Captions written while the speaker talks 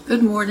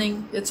Good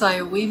morning, it's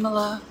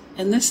Iowimala,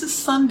 and this is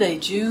Sunday,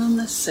 June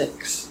the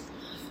 6th.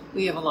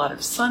 We have a lot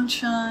of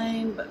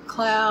sunshine, but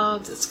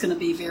clouds. It's going to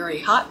be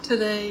very hot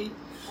today.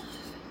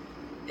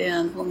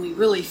 And when we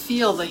really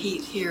feel the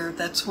heat here,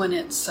 that's when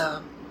it's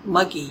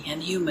muggy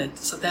and humid,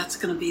 so that's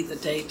going to be the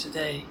day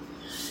today.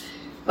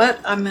 But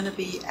I'm going to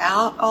be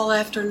out all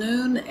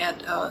afternoon at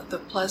the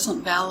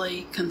Pleasant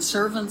Valley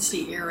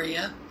Conservancy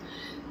area,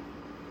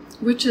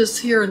 which is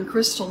here in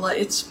Crystal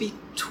Lake. It's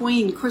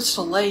between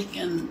Crystal Lake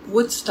and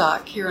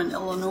Woodstock here in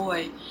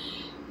Illinois.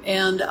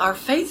 And our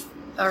interfaith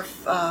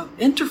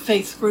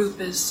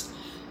group is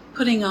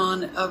putting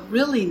on a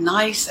really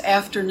nice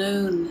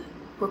afternoon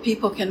where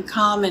people can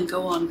come and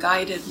go on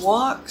guided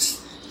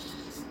walks.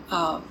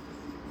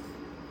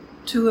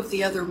 Two of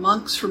the other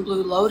monks from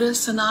Blue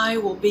Lotus and I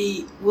will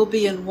be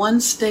in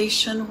one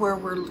station where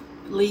we're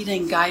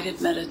leading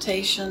guided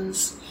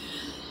meditations.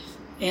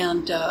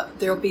 And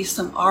there'll be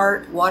some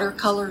art,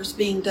 watercolors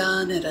being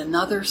done at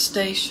another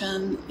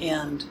station,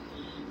 and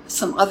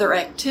some other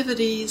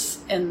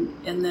activities, and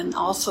then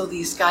also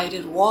these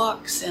guided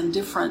walks and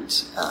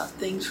different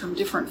things from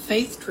different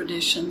faith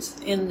traditions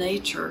in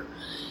nature.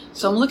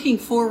 So I'm looking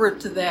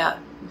forward to that.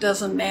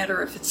 Doesn't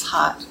matter if it's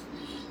hot.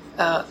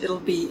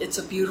 It's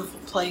a beautiful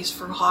place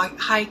for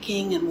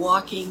hiking and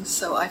walking,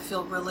 so I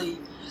feel really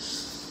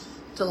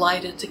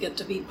delighted to get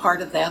to be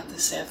part of that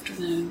this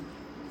afternoon.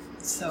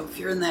 So if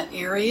you're in that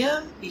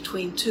area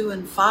between 2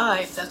 and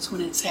 5, that's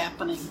when it's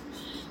happening.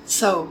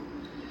 So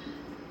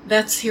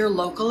that's here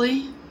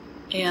locally,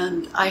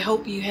 and I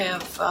hope you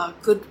have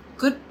good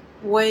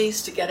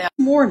ways to get out.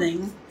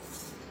 Morning.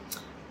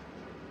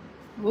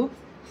 Whoop.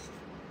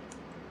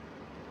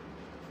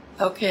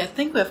 Okay, I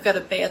think we've got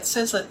it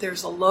says that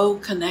there's a low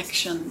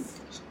connection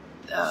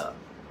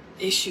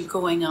issue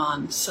going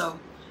on, so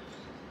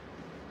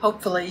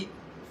hopefully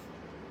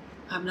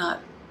I'm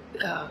not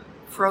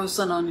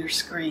frozen on your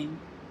screen.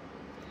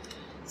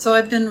 So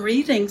I've been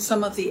reading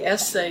some of the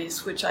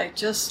essays, which I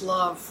just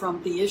love,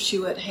 from The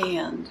Issue at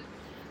Hand,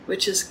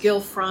 which is Gil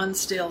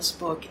Fronsdale's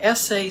book,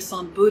 Essays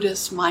on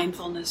Buddhist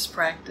Mindfulness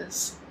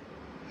Practice.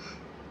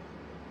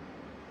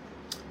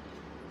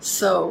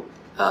 So,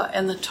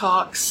 and the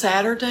talk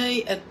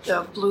Saturday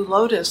at Blue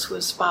Lotus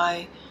was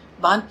by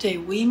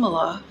Bhante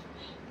Wimala,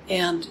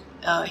 and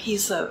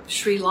he's a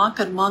Sri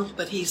Lankan monk,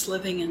 but he's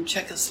living in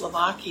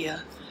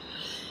Czechoslovakia.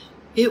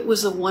 It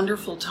was a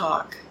wonderful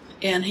talk,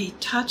 and he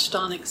touched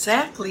on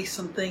exactly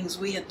some things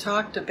we had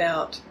talked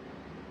about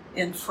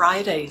in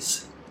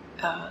Friday's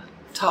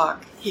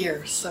talk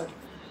here. So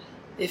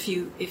if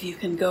you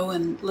can go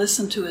and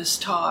listen to his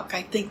talk,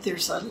 I think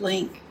there's a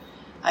link.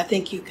 I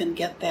think you can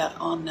get that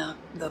on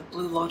the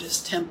Blue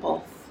Lotus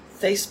Temple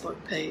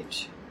Facebook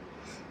page.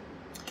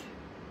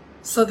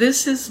 So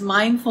this is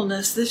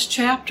mindfulness. This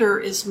chapter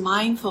is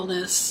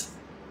mindfulness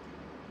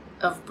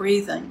of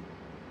breathing.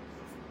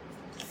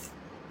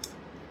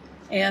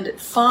 And it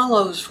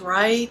follows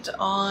right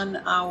on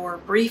our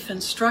brief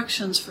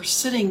instructions for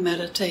sitting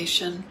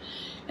meditation.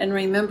 And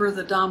remember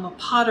the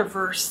Dhammapada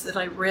verse that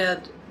I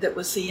read that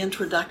was the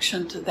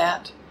introduction to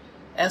that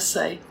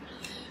essay.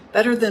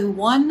 Better than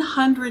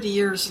 100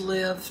 years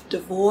lived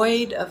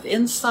devoid of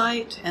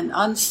insight and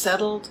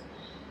unsettled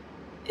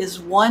is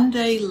one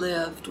day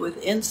lived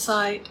with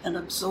insight and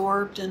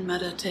absorbed in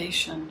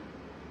meditation.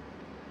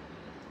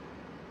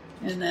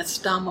 And that's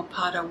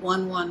Dhammapada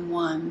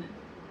 111.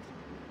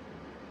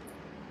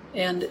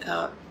 And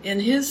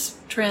in his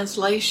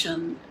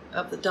translation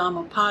of the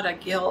Dhammapada,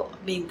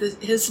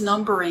 his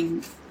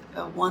numbering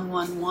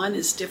 111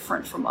 is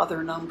different from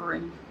other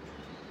numbering.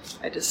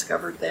 I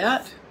discovered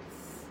that.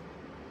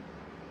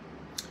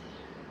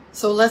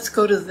 So let's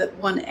go to the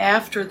one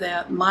after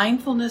that,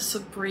 mindfulness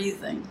of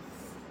breathing.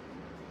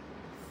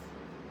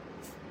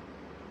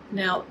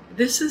 Now,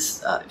 this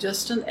is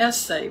just an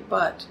essay,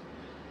 but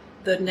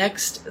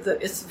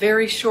it's a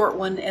very short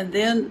one, and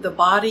then the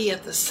body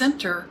at the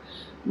center,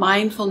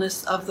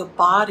 mindfulness of the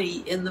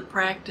body in the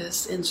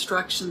practice,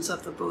 instructions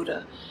of the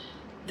Buddha.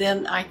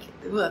 Then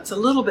it's a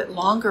little bit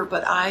longer,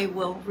 but I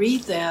will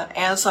read that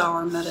as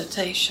our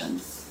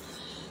meditation.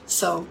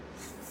 So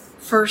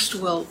first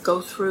we'll go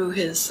through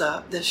his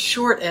this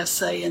short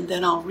essay, and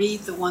then I'll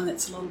read the one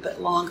that's a little bit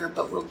longer,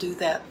 but we'll do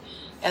that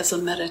as a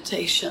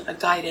meditation, a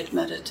guided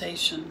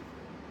meditation.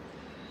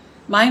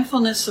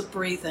 Mindfulness of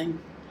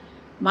breathing.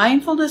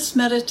 Mindfulness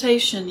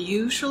meditation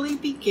usually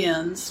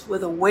begins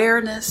with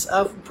awareness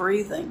of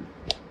breathing.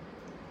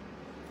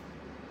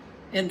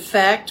 In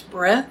fact,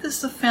 breath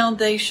is the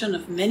foundation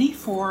of many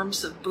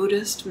forms of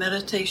Buddhist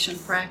meditation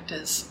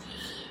practice.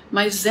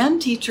 My Zen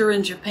teacher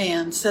in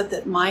Japan said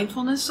that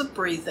mindfulness of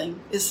breathing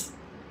is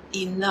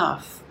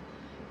enough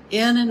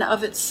in and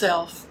of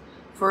itself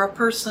for a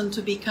person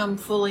to become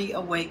fully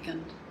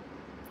awakened.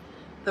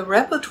 The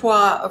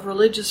repertoire of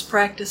religious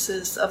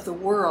practices of the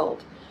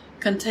world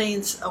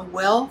contains a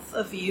wealth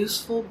of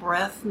useful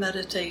breath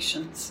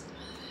meditations.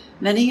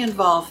 Many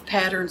involve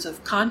patterns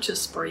of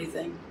conscious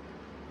breathing,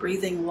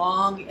 breathing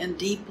long and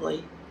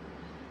deeply,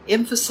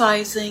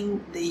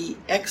 emphasizing the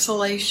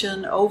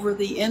exhalation over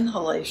the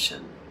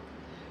inhalation,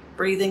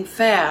 breathing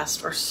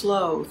fast or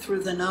slow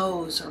through the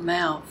nose or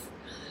mouth,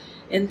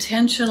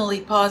 intentionally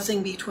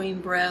pausing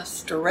between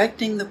breaths,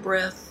 directing the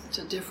breath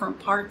to different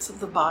parts of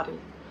the body.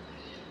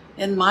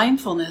 In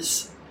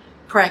mindfulness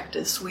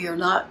practice, we are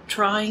not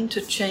trying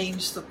to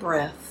change the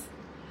breath.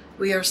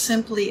 We are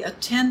simply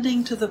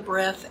attending to the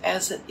breath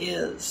as it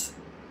is.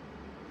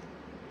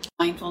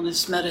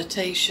 Mindfulness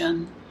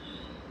meditation,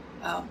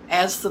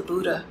 as the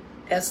Buddha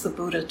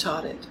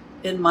taught it.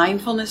 In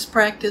mindfulness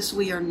practice,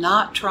 we are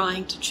not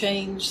trying to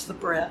change the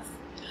breath.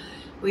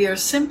 We are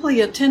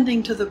simply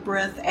attending to the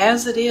breath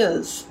as it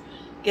is,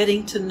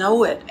 getting to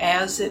know it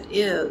as it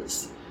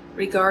is,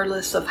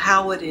 regardless of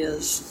how it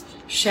is,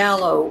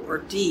 shallow or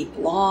deep,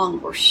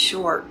 long or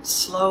short,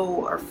 slow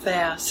or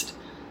fast,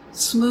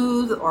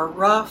 smooth or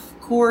rough,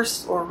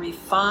 coarse or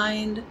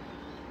refined,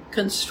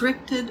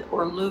 constricted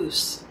or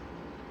loose.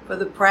 For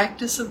the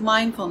practice of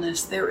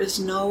mindfulness, there is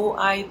no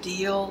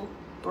ideal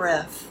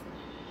breath.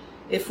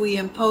 If we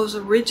impose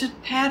a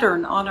rigid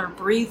pattern on our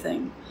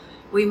breathing,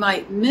 we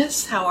might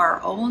miss how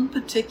our own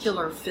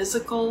particular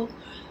physical,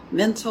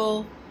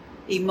 mental,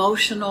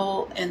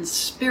 emotional, and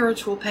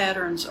spiritual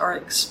patterns are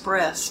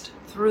expressed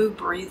through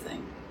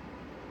breathing.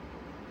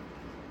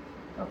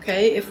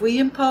 Okay, if we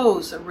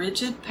impose a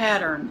rigid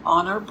pattern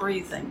on our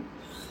breathing,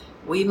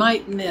 we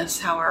might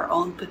miss how our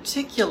own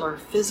particular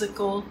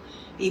physical,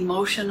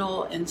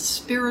 emotional, and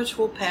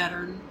spiritual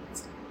patterns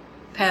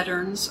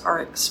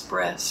are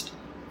expressed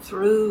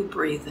through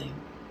breathing.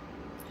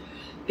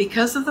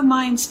 Because of the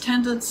mind's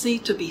tendency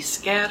to be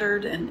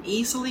scattered and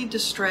easily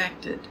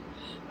distracted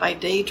by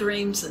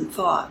daydreams and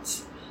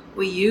thoughts,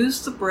 we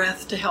use the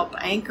breath to help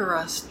anchor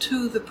us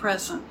to the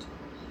present.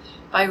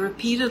 By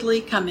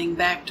repeatedly coming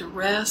back to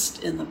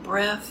rest in the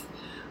breath,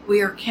 we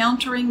are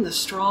countering the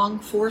strong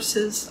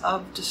forces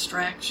of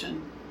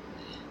distraction.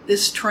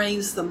 This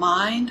trains the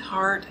mind,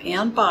 heart,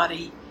 and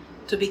body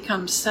to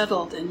become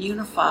settled and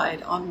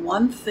unified on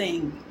one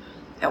thing,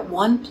 at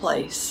one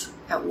place,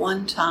 at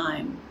one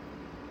time.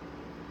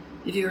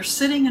 If you are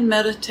sitting in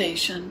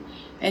meditation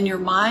and your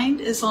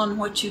mind is on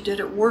what you did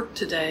at work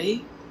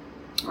today,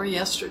 or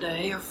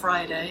yesterday, or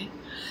Friday,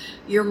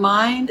 your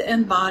mind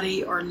and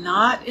body are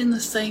not in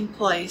the same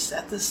place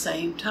at the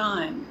same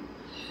time.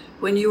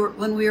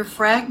 When we are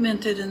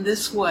fragmented in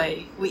this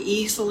way, we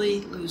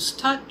easily lose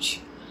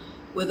touch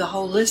with a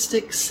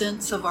holistic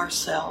sense of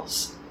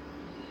ourselves.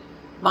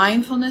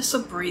 Mindfulness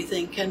of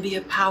breathing can be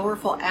a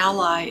powerful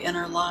ally in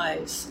our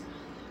lives.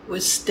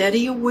 With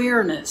steady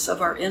awareness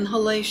of our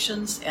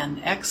inhalations and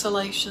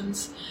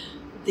exhalations,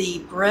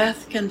 the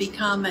breath can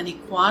become an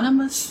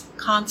equanimous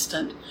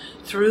constant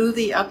through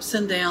the ups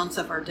and downs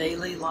of our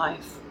daily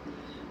life.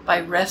 By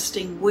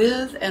resting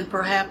with and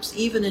perhaps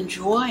even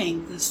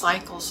enjoying the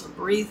cycles of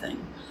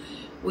breathing,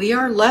 we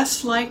are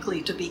less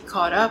likely to be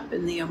caught up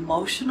in the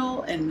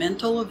emotional and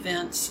mental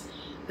events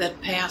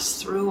that pass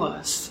through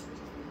us.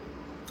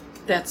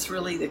 That's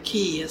really the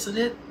key, isn't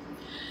it?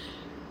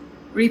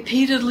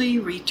 Repeatedly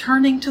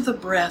returning to the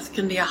breath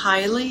can be a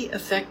highly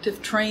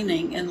effective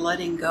training in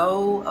letting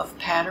go of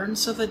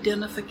patterns of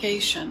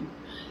identification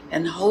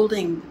and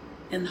holding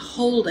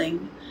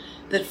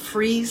that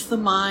frees the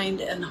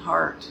mind and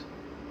heart.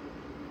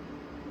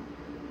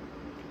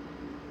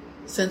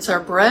 Since our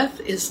breath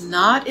is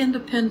not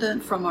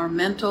independent from our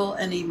mental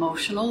and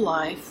emotional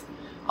life,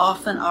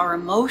 often our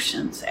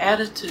emotions,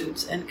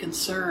 attitudes, and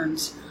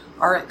concerns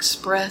are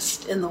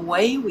expressed in the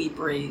way we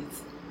breathe.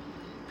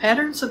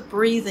 Patterns of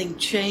breathing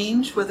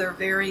change with our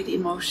varied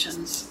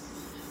emotions.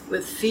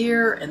 With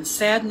fear and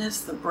sadness,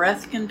 the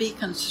breath can be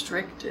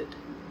constricted.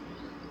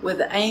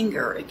 With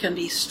anger, it can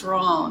be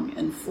strong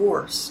and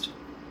forced.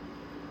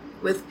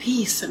 With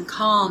peace and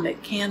calm,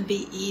 it can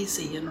be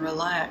easy and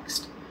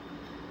relaxed.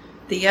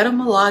 The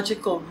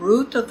etymological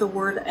root of the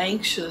word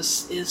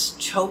anxious is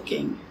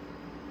choking.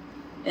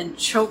 And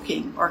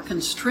choking or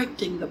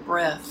constricting the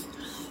breath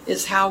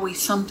is how we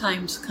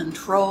sometimes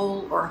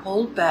control or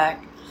hold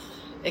back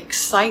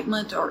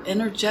excitement or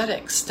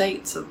energetic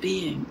states of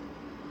being.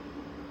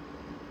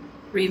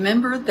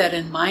 Remember that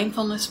in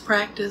mindfulness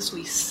practice,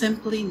 we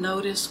simply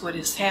notice what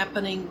is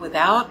happening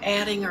without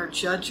adding our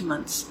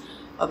judgments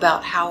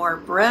about how our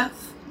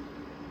breath,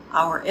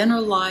 our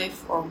inner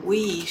life, or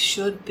we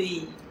should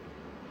be.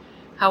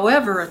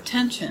 However,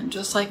 attention,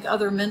 just like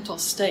other mental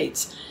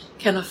states,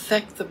 can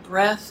affect the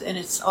breath in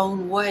its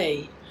own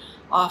way,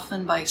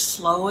 often by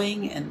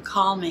slowing and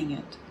calming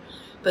it,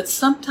 but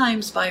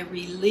sometimes by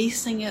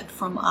releasing it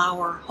from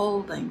our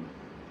holding.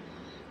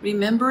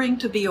 Remembering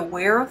to be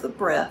aware of the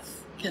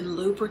breath can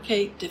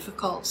lubricate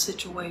difficult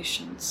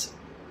situations.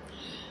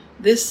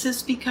 This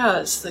is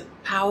because the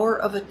power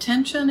of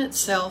attention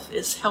itself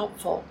is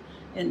helpful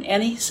in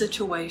any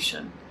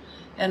situation,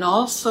 and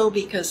also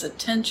because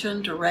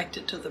attention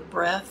directed to the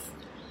breath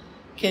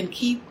can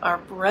keep our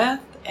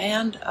breath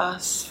and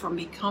us from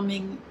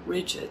becoming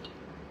rigid.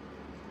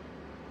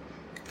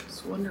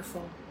 It's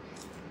wonderful.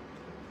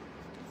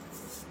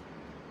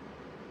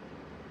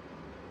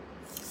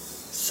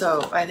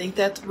 So I think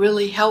that's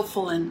really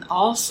helpful in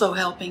also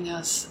helping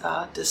us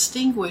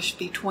distinguish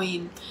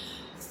between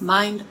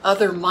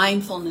other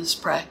mindfulness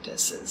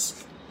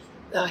practices.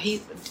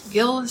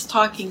 Gil is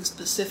talking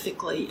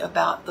specifically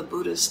about the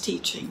Buddha's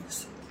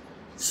teachings.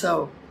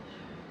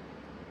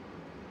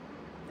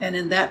 And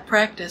in that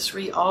practice,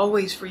 we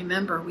always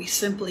remember we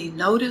simply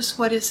notice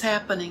what is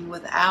happening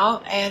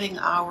without adding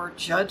our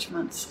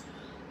judgments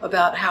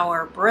about how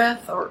our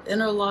breath or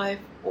inner life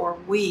or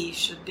we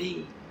should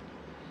be.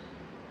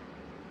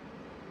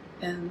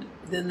 And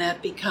then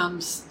that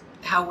becomes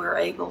how we're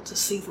able to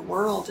see the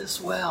world as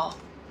well,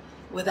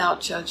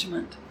 without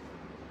judgment.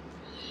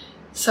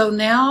 So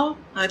now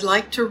I'd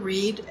like to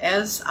read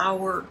as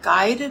our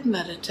guided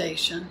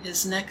meditation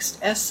his next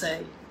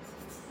essay.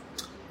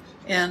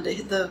 And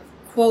the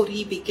quote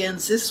he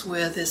begins this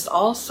with is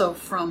also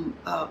from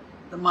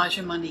the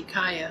Majjhima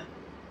Nikaya.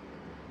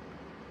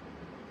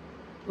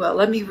 Well,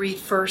 let me read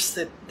first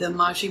the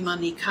Majjhima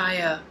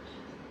Nikaya,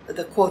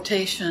 the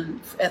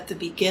quotation at the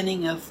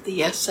beginning of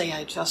the essay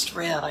I just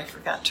read. I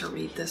forgot to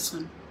read this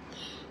one.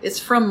 It's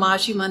from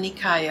Majjhima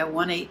Nikaya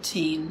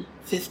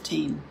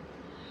 118:15.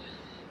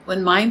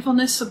 When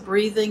mindfulness of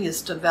breathing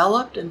is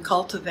developed and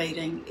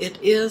cultivating, it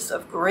is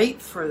of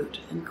great fruit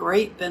and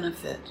great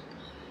benefit.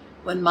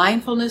 When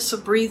mindfulness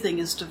of breathing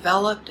is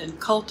developed and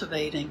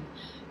cultivating,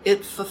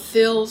 it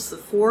fulfills the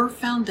 4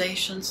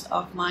 foundations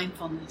of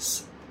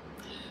mindfulness.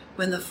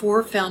 When the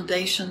 4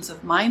 foundations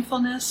of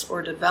mindfulness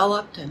are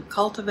developed and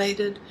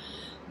cultivated,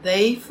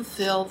 they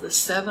fulfill the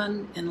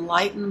 7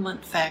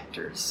 enlightenment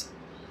factors.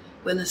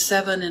 When the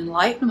 7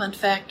 enlightenment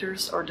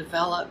factors are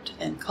developed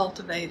and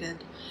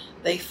cultivated,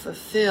 they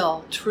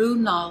fulfill true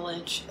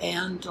knowledge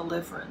and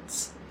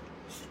deliverance.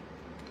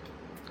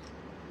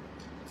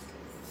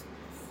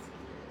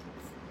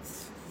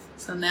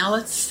 So now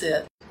let's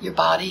sit. Your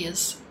body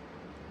is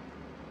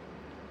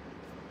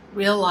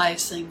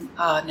realizing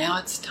now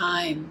it's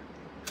time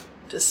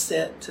to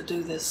sit, to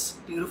do this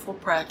beautiful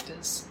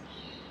practice.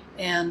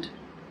 And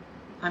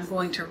I'm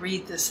going to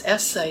read this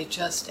essay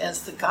just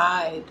as the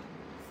guide.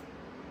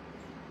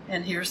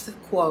 And here's the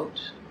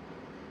quote.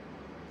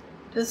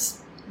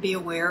 Just be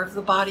aware of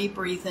the body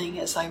breathing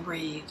as I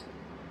read,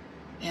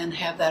 and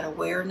have that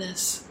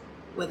awareness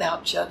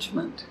without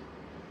judgment.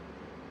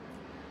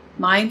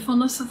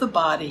 Mindfulness of the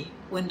body,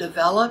 when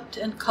developed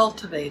and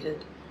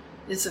cultivated,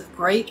 is of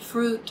great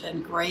fruit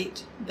and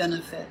great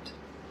benefit.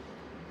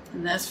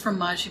 And that's from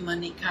Majjhima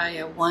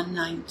Nikaya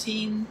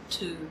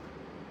 119:2.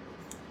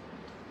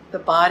 The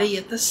body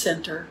at the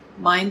center,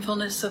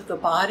 mindfulness of the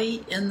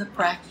body in the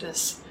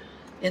practice,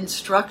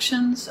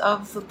 instructions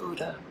of the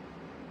Buddha.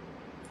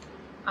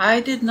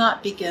 I did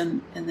not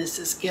begin, and this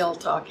is Gil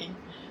talking,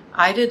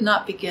 I did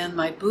not begin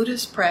my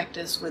Buddhist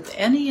practice with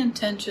any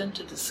intention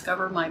to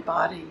discover my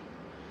body.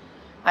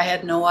 I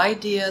had no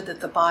idea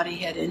that the body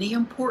had any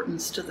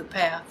importance to the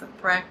path of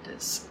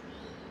practice,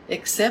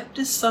 except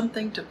as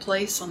something to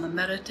place on the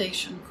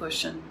meditation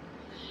cushion.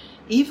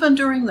 Even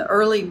during the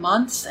early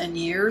months and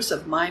years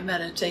of my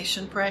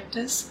meditation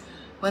practice,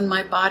 when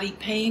my body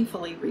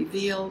painfully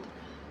revealed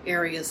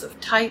areas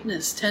of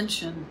tightness,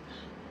 tension,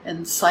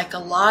 and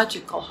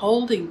psychological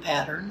holding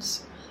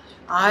patterns,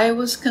 I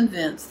was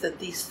convinced that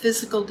these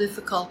physical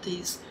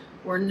difficulties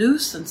were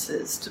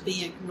nuisances to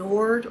be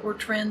ignored or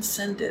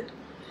transcended,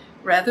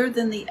 rather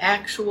than the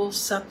actual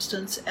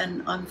substance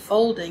and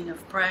unfolding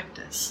of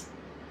practice.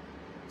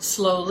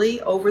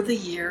 Slowly, over the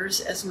years,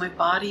 as my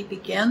body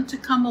began to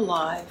come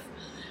alive,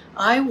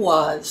 I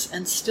was,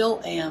 and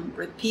still am,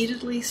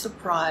 repeatedly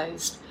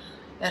surprised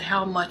at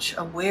how much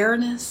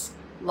awareness,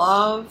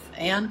 love,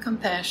 and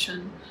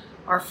compassion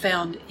are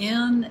found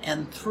in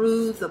and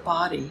through the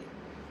body.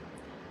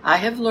 I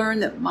have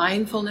learned that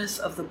mindfulness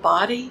of the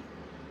body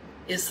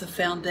is the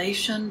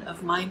foundation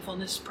of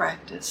mindfulness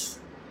practice,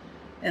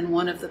 and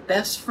one of the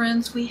best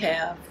friends we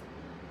have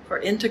for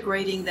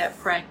integrating that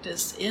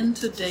practice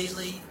into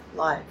daily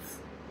life.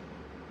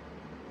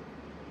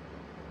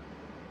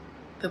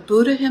 The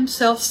Buddha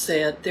himself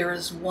said, there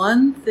is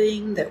one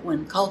thing that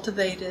when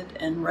cultivated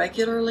and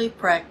regularly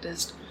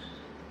practiced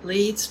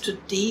leads to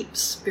deep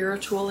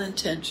spiritual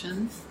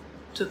intention,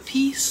 to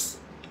peace,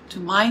 to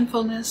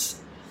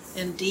mindfulness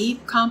and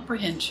deep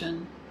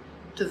comprehension,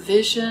 to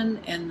vision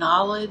and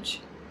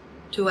knowledge,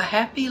 to a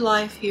happy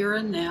life here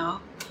and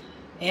now,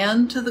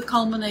 and to the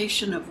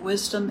culmination of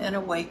wisdom and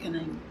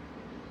awakening.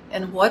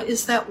 And what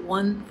is that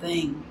one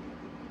thing?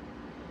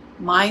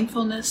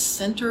 Mindfulness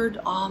centered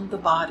on the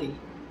body.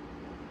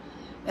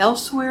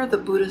 Elsewhere, the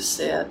Buddha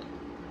said,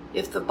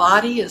 if the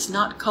body is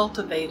not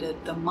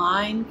cultivated, the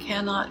mind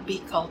cannot be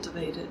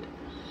cultivated.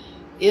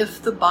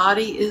 If the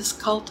body is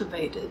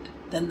cultivated,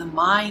 then the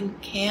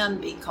mind can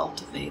be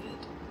cultivated.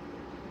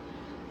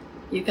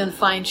 You can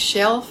find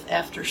shelf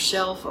after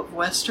shelf of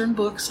Western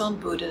books on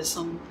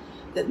Buddhism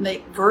that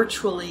make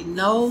virtually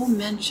no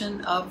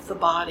mention of the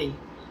body,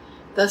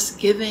 thus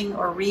giving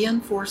or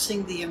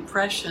reinforcing the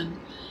impression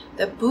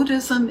that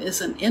Buddhism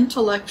is an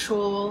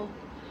intellectual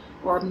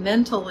or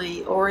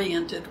mentally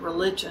oriented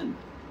religion.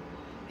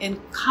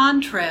 In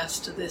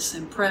contrast to this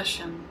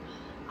impression,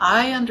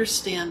 I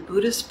understand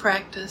Buddhist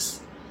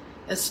practice,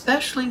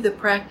 especially the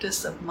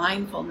practice of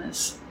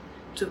mindfulness,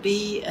 to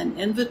be an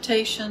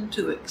invitation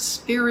to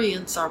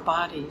experience our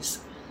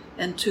bodies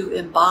and to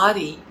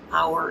embody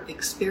our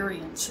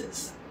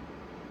experiences.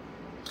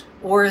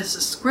 Or as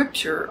the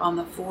scripture on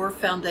the 4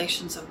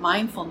 foundations of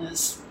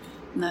mindfulness,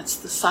 and that's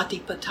the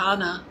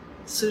Satipatthana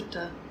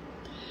Sutta,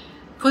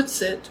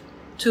 puts it,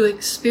 to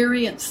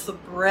experience the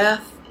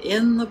breath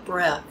in the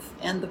breath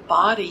and the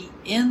body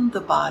in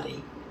the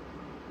body.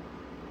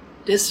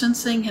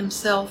 Distancing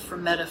himself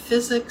from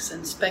metaphysics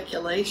and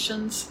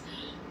speculations,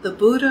 the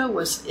Buddha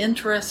was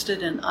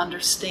interested in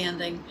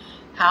understanding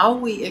how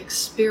we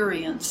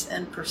experience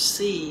and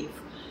perceive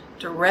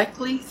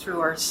directly through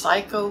our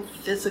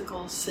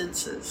psychophysical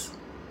senses.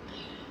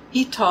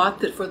 He taught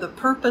that for the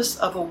purpose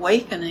of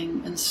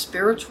awakening and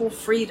spiritual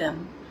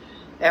freedom,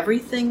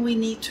 everything we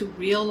need to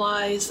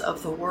realize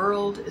of the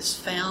world is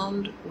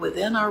found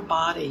within our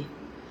body.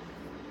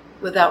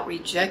 Without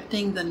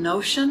rejecting the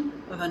notion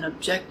of an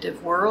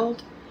objective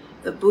world,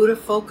 the Buddha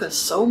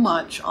focused so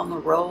much on the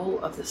role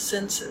of the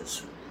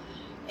senses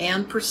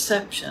and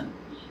perception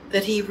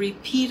that he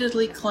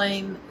repeatedly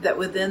claimed that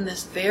within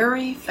this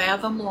very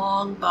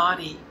fathom-long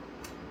body,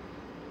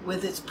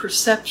 with its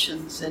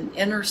perceptions and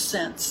inner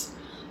sense,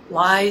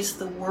 lies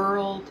the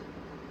world,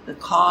 the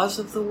cause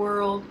of the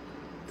world,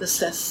 the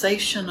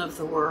cessation of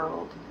the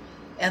world,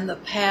 and the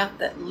path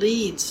that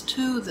leads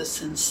to the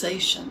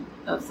sensation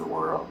of the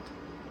world.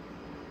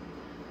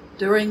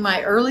 During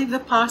my early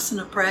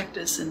Vipassana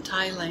practice in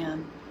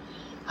Thailand,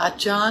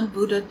 Ajahn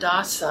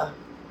Buddhadasa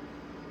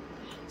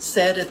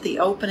said at the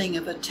opening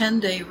of a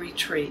 10-day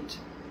retreat,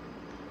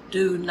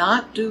 "Do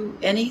not do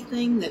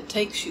anything that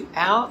takes you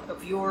out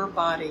of your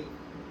body."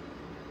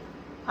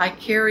 I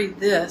carried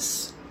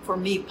this, for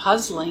me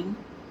puzzling,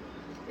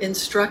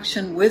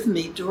 instruction with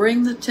me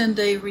during the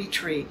 10-day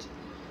retreat,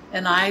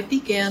 and I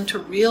began to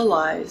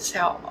realize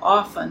how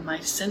often my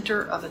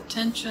center of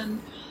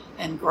attention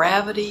and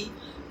gravity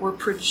were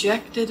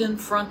projected in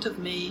front of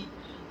me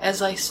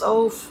as I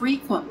so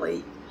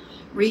frequently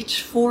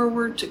reached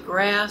forward to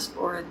grasp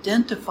or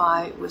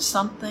identify with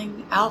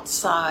something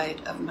outside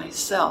of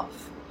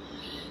myself.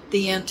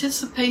 The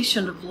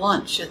anticipation of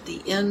lunch at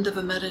the end of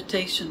a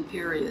meditation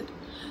period,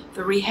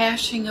 the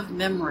rehashing of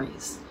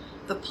memories,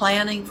 the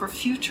planning for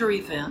future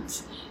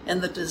events,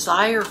 and the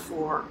desire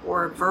for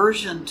or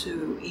aversion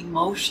to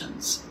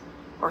emotions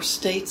or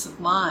states of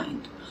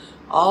mind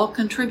all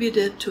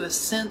contributed to a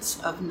sense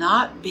of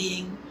not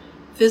being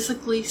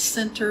physically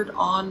centered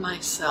on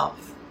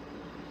myself.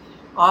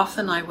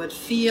 Often I would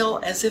feel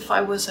as if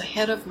I was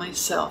ahead of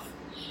myself,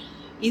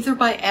 either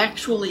by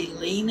actually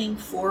leaning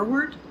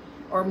forward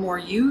or more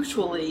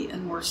usually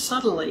and more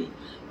subtly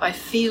by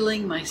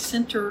feeling my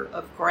center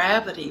of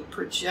gravity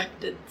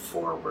projected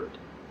forward.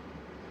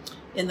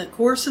 In the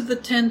course of the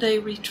 10-day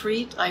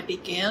retreat, I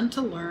began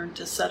to learn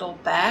to settle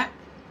back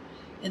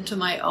into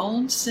my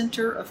own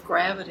center of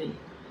gravity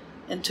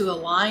and to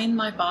align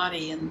my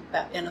body in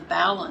a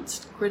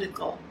balanced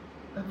vertical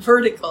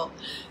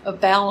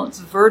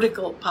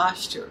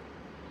posture.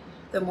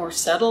 The more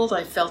settled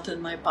I felt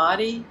in my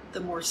body, the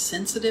more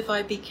sensitive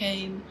I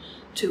became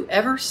to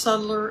ever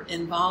subtler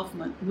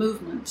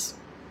movements.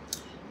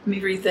 Let me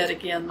read that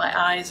again. My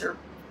eyes are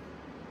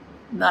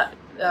not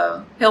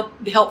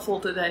helpful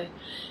today.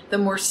 The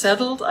more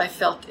settled I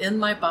felt in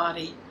my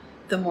body,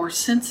 the more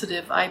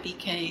sensitive I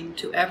became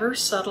to ever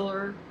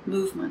subtler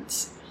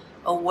movements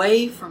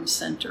away from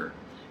center,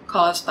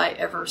 caused by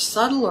ever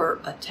subtler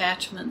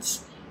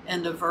attachments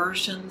and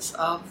aversions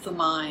of the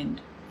mind.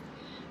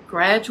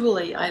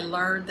 Gradually, I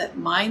learned that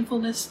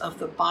mindfulness of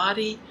the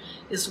body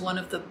is one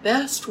of the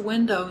best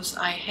windows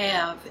I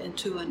have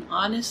into an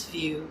honest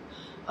view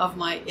of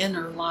my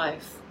inner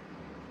life.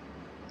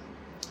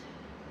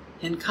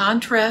 In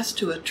contrast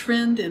to a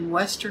trend in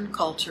Western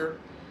culture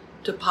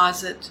to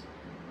posit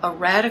a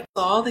radical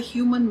all the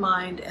human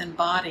mind and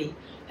body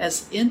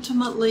as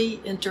intimately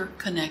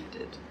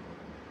interconnected.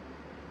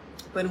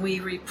 When we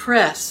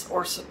repress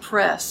or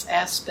suppress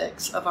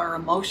aspects of our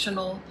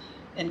emotional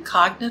and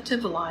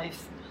cognitive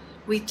life,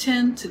 we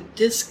tend to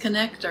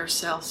disconnect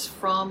ourselves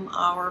from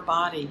our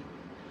body.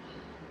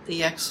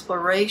 The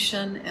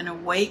exploration and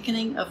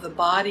awakening of the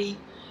body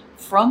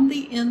from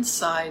the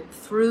inside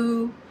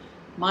through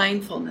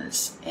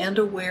mindfulness and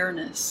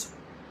awareness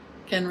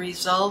can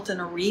result in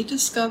a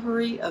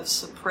rediscovery of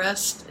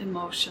suppressed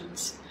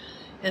emotions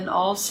and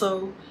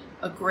also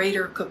a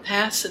greater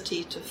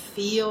capacity to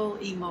feel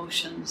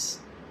emotions,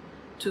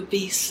 to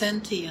be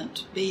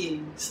sentient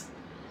beings.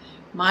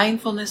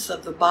 Mindfulness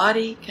of the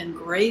body can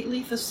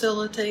greatly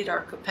facilitate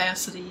our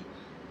capacity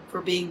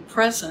for being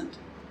present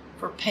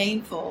for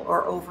painful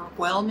or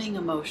overwhelming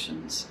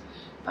emotions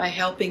by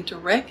helping to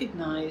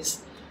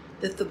recognize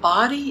that the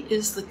body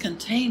is the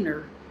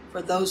container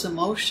for those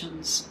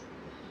emotions.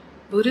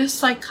 Buddhist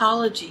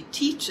psychology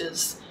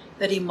teaches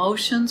that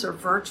emotions are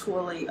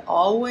virtually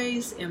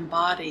always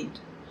embodied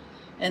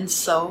and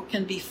so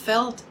can be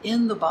felt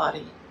in the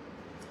body.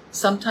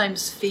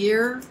 Sometimes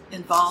fear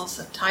involves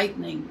a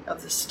tightening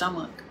of the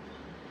stomach,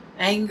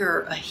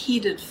 anger a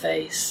heated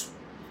face,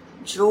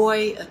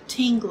 joy a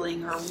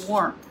tingling or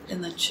warmth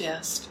in the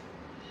chest.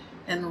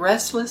 and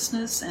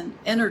restlessness and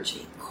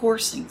energy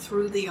coursing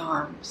through the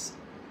arms.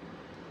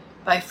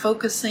 By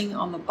focusing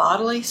on the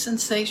bodily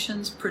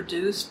sensations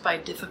produced by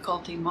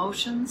difficult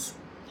emotions,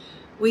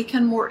 we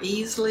can more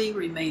easily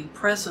remain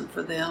present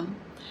for them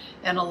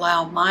and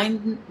allow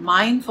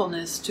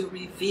mindfulness to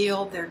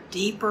reveal their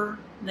deeper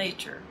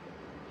nature.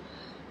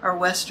 Our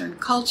Western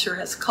culture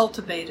has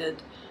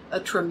cultivated a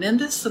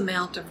tremendous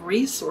amount of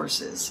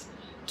resources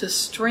to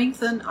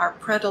strengthen our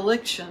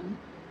predilection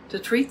to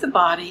treat the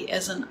body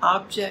as an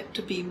object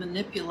to be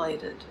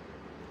manipulated.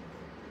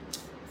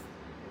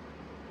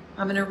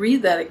 I'm going to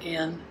read that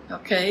again,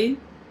 okay?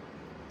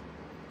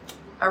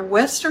 Our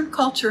Western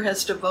culture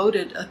has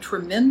devoted a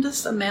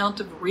tremendous amount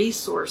of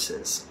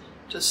resources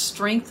to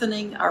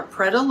strengthening our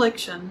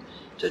predilection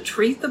to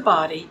treat the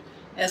body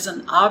as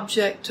an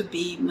object to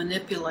be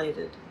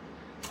manipulated.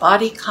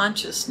 Body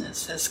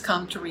consciousness has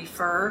come to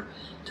refer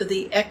to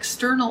the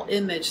external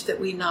image that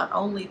we not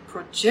only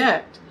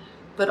project,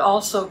 but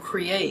also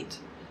create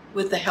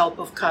with the help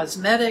of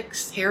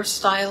cosmetics,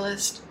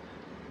 hairstylists,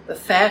 the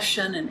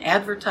fashion and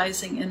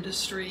advertising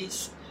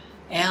industries,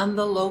 and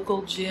the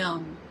local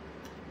gym,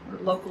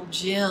 or local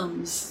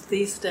gyms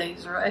these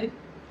days, right?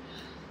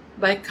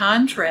 By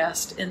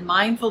contrast, in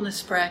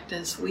mindfulness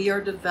practice, we are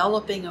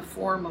developing a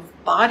form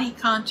of body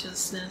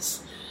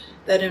consciousness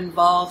that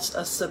involves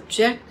a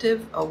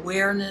subjective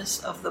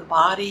awareness of the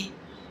body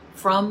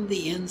from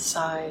the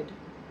inside.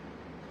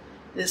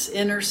 This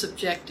inner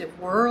subjective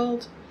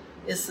world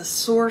is the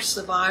source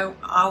of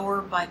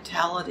our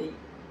vitality.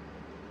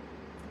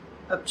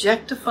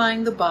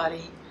 Objectifying the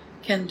body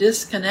can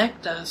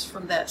disconnect us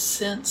from that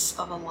sense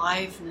of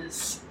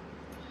aliveness.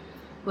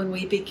 When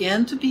we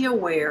begin to be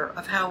aware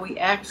of how we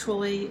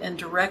actually and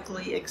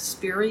directly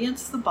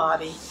experience the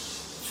body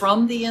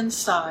from the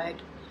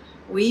inside,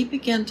 we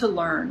begin to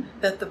learn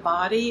that the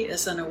body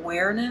is an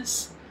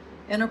awareness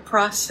and a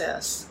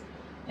process,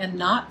 and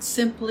not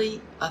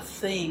simply a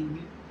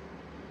thing.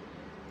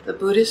 The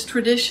Buddhist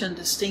tradition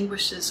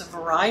distinguishes a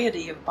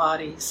variety of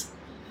bodies: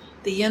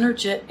 the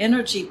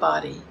energy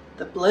body,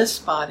 the bliss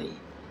body,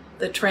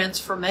 the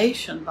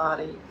transformation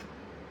body,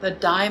 the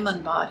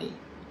diamond body,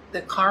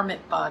 the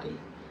karmic body,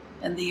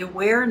 and the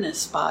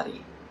awareness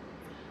body.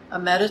 A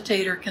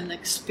meditator can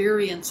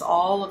experience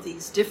all of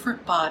these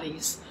different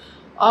bodies,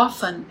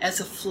 often as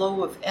a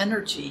flow of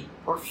energy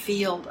or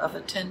field of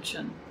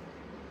attention.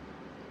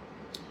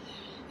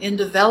 In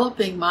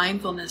developing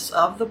mindfulness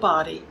of the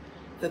body,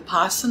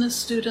 Vipassana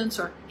students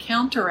are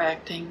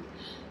counteracting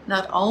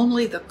not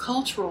only the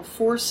cultural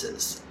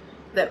forces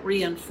that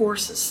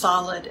reinforce a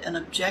solid and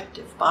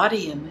objective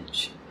body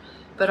image,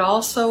 but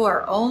also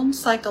our own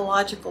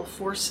psychological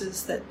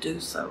forces that do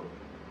so.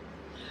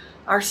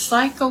 Our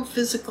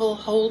psychophysical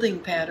holding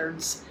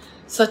patterns,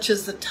 such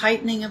as the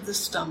tightening of the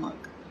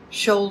stomach,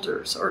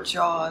 shoulders, or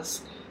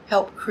jaws,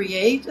 help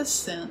create a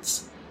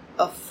sense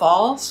of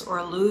false or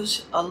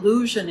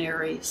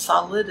illusionary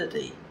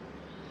solidity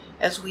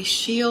as we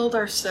shield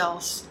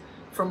ourselves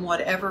from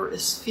whatever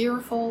is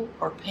fearful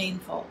or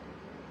painful.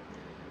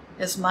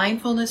 As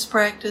mindfulness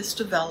practice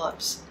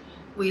develops,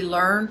 we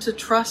learn to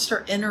trust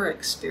our inner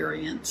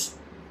experience,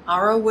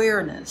 our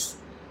awareness,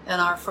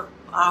 and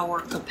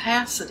our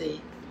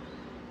capacity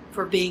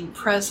for being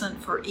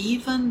present for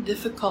even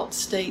difficult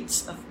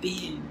states of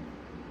being.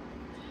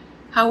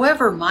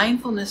 However,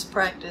 mindfulness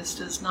practice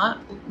does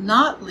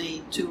not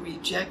lead to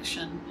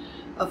rejection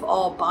of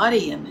all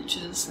body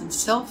images and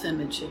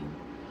self-imaging.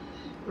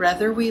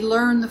 Rather, we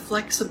learn the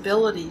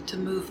flexibility to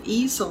move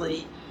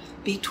easily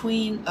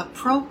between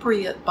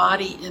appropriate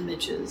body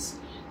images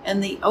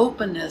and the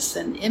openness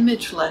and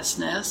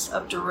imagelessness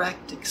of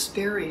direct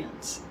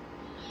experience.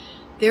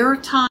 There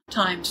are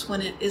times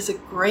when it is a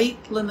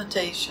great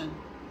limitation,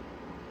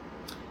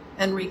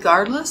 and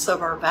regardless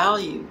of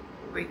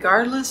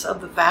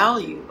the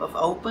value of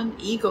open,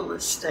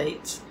 egoless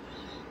states,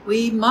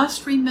 we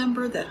must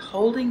remember that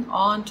holding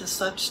on to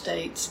such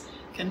states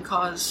can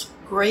cause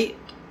great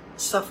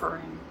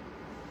suffering.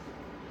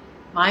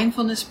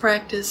 Mindfulness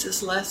practice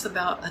is less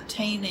about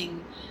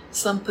attaining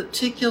some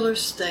particular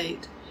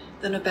state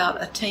than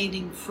about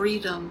attaining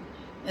freedom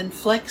and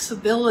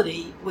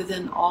flexibility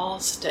within all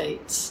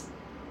states.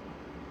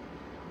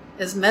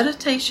 As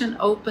meditation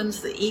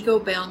opens the ego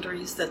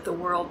boundaries that the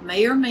world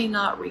may or may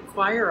not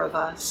require of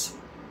us,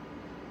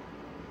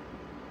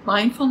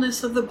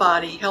 mindfulness of the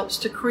body helps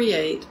to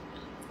create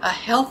a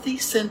healthy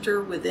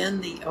center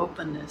within the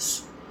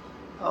openness.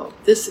 Oh,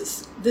 this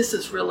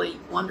is really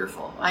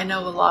wonderful. I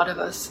know a lot of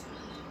us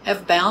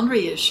have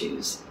boundary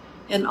issues,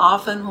 and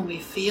often when we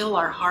feel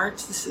our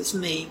hearts, this is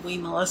me,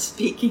 Wimala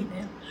speaking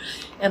now,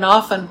 and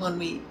often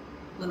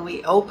when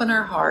we open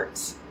our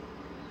hearts,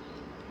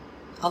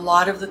 a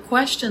lot of the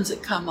questions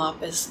that come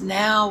up is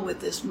now with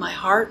this, my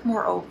heart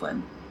more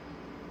open,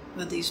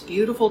 with these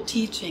beautiful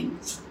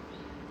teachings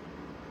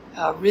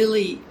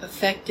really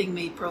affecting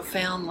me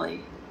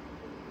profoundly.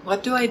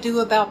 What do I do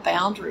about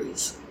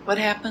boundaries? What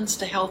happens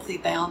to healthy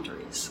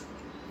boundaries?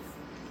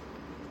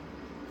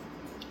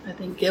 I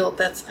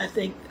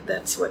think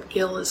that's what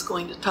Gil is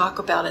going to talk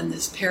about in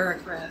this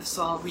paragraph.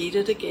 So I'll read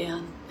it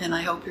again, and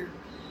I hope you're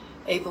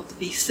able to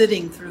be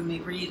sitting through me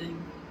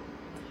reading.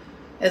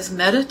 As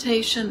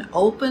meditation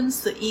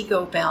opens the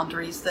ego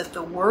boundaries that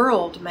the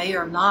world may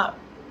or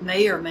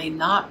may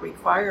not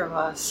require of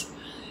us,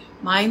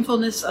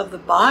 mindfulness of the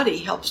body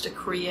helps to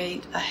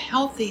create a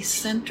healthy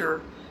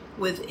center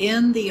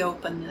within the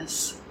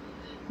openness.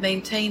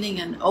 Maintaining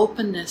an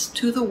openness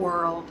to the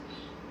world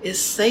is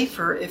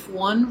safer if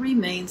one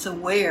remains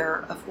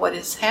aware of what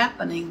is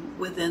happening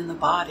within the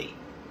body.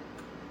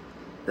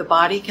 The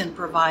body can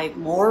provide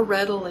more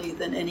readily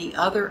than any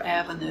other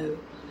avenue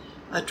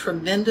a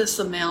tremendous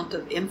amount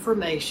of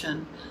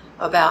information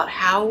about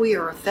how we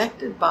are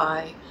affected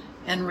by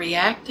and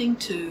reacting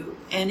to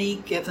any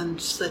given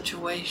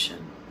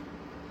situation.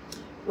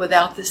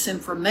 Without this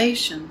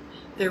information,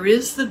 there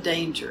is the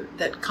danger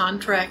that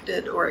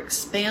contracted or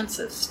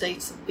expansive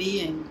states of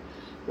being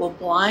will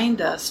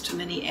blind us to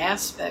many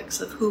aspects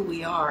of who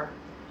we are,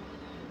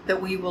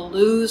 that we will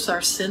lose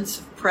our sense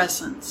of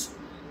presence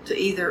to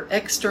either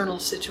external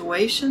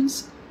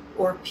situations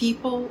or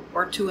people,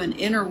 or to an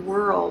inner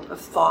world of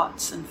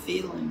thoughts and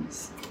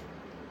feelings.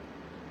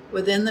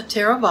 Within the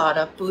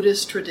Theravada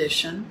Buddhist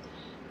tradition,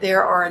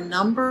 there are a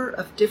number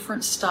of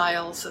different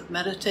styles of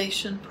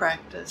meditation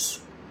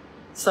practice,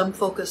 some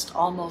focused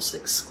almost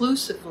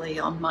exclusively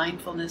on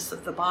mindfulness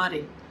of the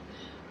body.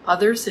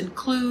 Others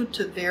include,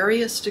 to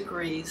various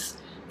degrees,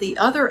 the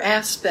other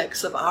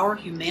aspects of our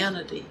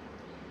humanity: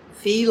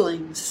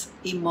 feelings,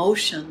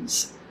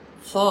 emotions,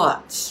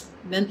 thoughts,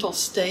 mental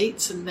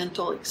states, and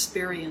mental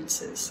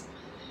experiences.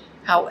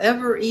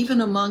 However, even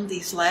among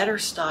these latter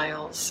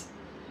styles,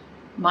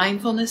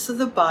 mindfulness of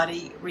the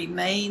body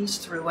remains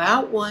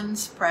throughout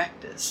one's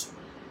practice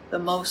the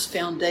most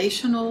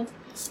foundational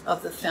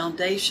of the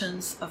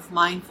foundations of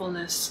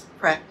mindfulness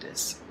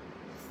practice.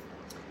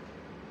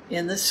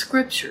 In the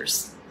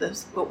scriptures,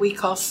 what we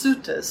call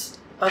suttas,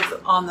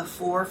 on the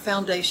 4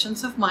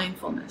 foundations of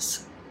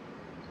mindfulness,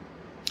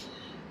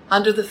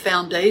 under the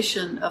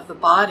foundation of the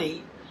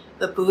body,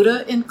 the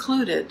Buddha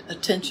included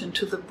attention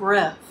to the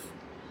breath,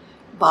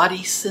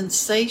 body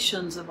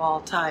sensations of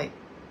all type,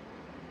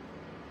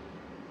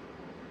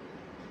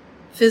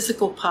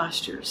 physical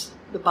postures,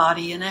 the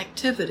body in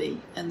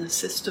activity, and the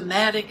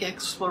systematic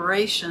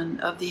exploration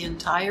of the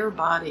entire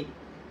body.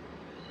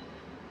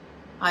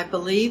 I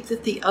believe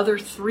that the other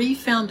 3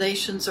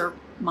 foundations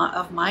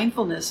of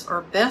mindfulness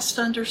are best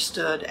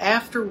understood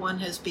after one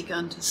has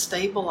begun to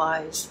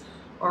stabilize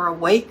or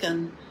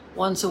awaken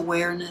one's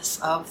awareness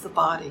of the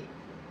body.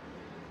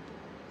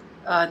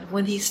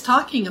 When he's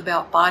talking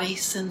about body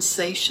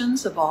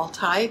sensations of all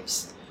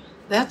types,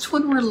 that's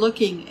when we're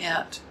looking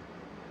at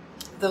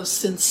those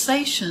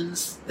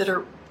sensations that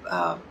are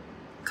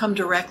come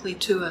directly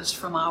to us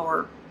from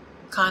our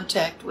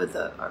contact with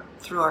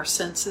through our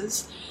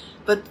senses.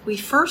 But we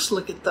first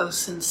look at those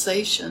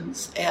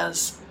sensations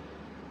as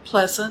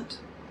pleasant,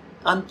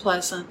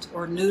 unpleasant,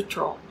 or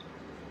neutral.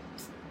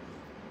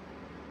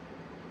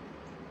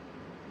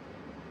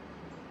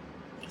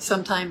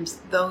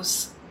 Sometimes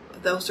those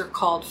are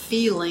called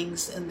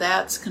feelings, and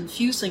that's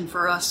confusing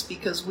for us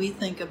because we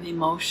think of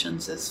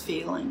emotions as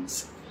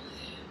feelings.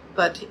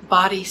 But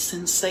body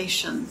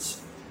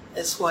sensations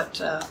is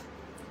what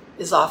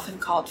is often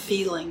called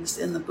feelings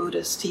in the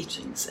Buddhist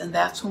teachings, and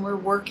that's when we're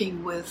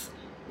working with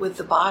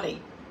the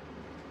body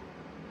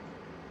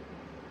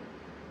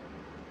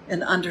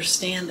and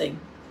understanding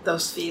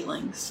those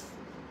feelings,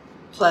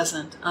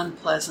 pleasant,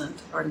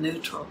 unpleasant, or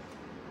neutral.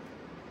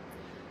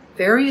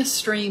 Various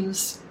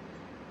streams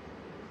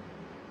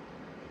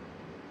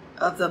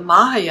of the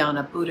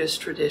Mahayana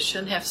Buddhist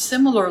tradition have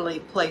similarly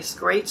placed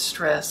great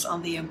stress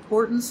on the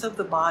importance of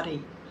the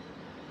body.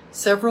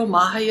 Several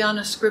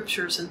Mahayana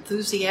scriptures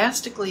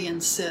enthusiastically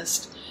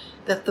insist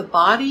that the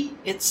body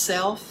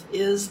itself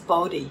is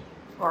bodhi,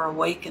 or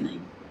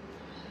awakening.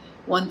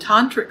 One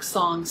tantric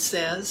song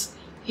says,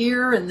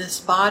 "Here in this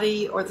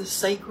body are the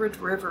sacred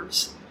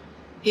rivers.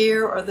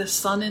 Here are the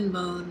sun and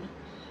moon,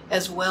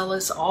 as well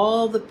as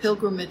all the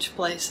pilgrimage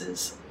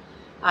places.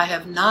 I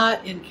have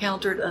not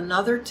encountered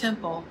another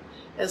temple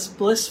as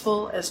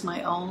blissful as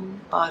my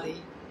own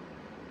body."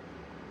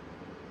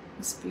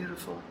 It's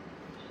beautiful.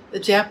 The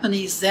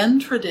Japanese Zen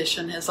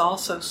tradition has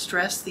also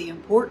stressed the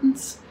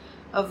importance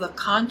of the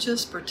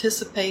conscious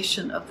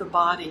participation of the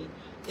body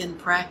in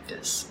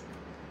practice.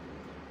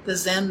 The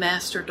Zen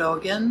master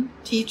Dogen,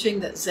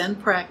 teaching that Zen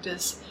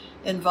practice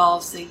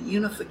involves the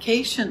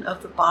unification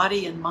of the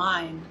body and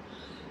mind,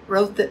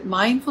 wrote that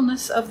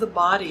mindfulness of the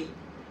body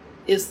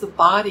is the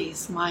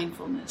body's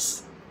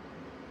mindfulness.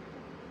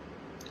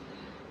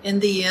 In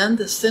the end,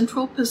 the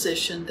central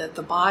position that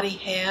the body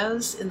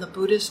has in the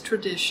Buddhist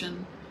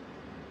tradition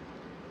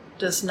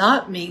does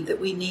not mean that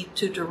we need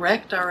to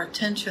direct our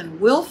attention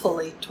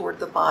willfully toward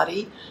the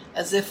body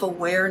as if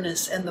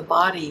awareness and the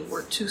body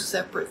were 2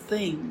 separate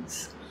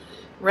things.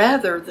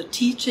 Rather, the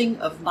teaching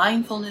of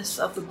mindfulness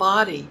of the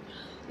body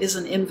is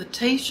an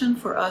invitation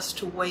for us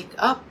to wake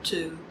up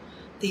to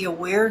the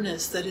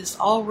awareness that is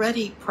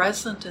already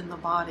present in the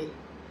body.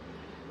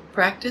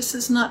 Practice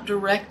is not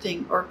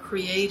directing or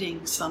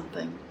creating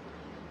something.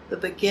 The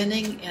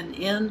beginning and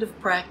end of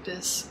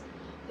practice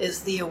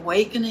is the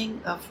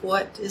awakening of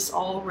what is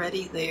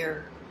already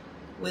there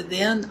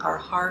within our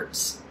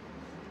hearts,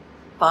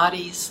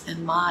 bodies,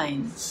 and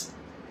minds.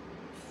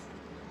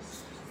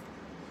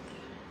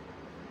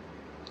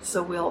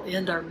 So we'll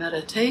end our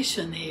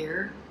meditation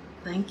here.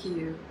 Thank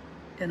you.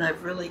 And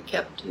I've really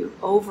kept you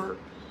over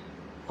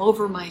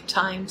my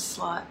time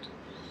slot.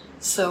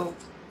 So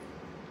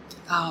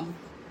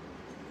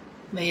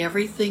may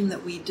everything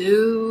that we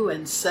do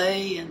and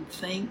say and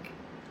think,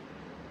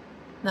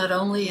 not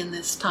only in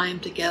this time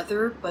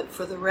together, but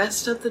for the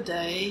rest of the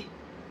day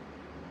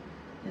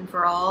and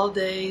for all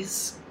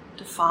days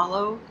to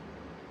follow,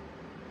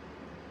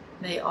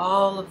 may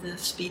all of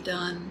this be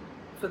done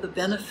for the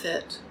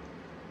benefit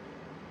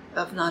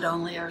of not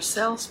only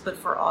ourselves, but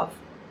for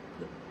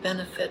the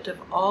benefit of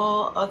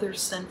all other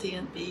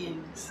sentient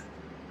beings.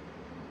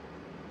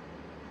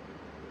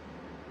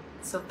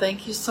 So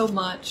thank you so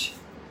much.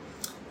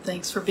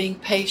 Thanks for being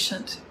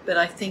patient. But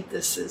I think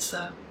this is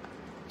that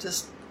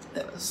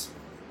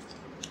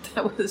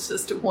was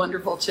just a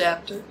wonderful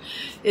chapter.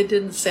 It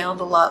didn't sound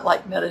a lot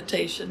like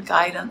meditation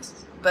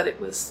guidance, but it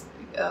was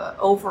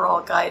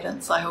overall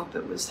guidance. I hope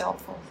it was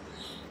helpful.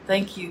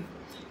 Thank you.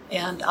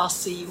 And I'll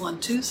see you on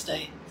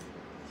Tuesday.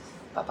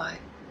 Bye-bye.